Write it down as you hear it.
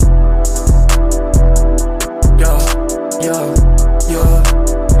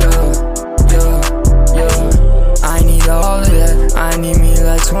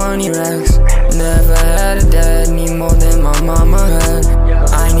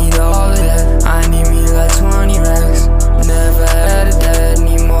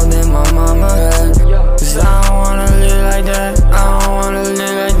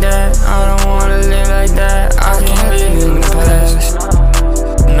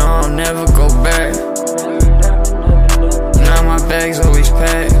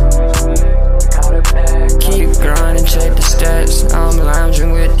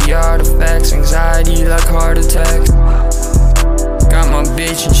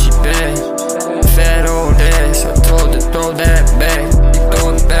bitch and she bad. Fat old ass, I told her throw that back. You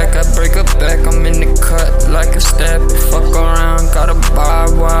throw it back, I break her back. I'm in the cut like a step. Fuck around, got a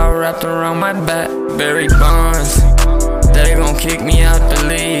barbed wire wrapped around my back. Barry Bonds, they gon' kick me out the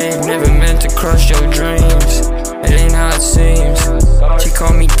league. Never meant to crush your dreams, it ain't how it seems. She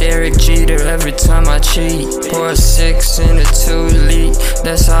call me Derek Jeter every time I cheat. Pour a 6 in a 2 lead,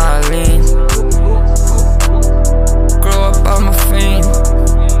 that's how I lean. Grow up, I'm a fiend.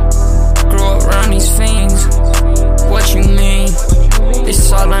 Grow up around these fiends. What you mean?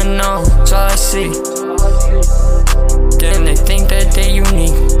 It's all I know, it's all I see. Then they think that they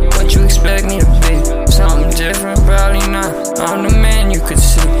unique. What you expect me to be? Something different, probably not. I'm the man you could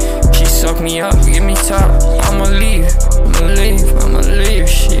see. She suck me up, give me top. I'ma leave, I'ma leave, I'ma leave.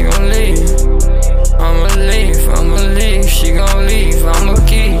 She gon' leave. I'ma leave, I'ma leave. She gon' leave, I'ma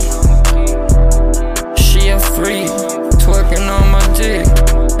keep. She a freak, twerking on my dick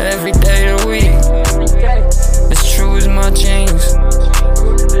every day of the week. As true as my jeans,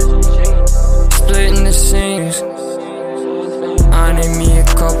 splitting the seams. I need me a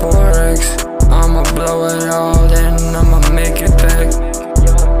couple racks. I'ma blow it all, then I'ma make it back.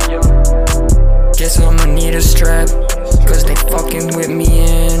 Guess I'ma need a strap, cause they fucking with me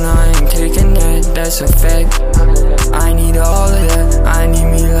and I ain't taking that, that's a fact.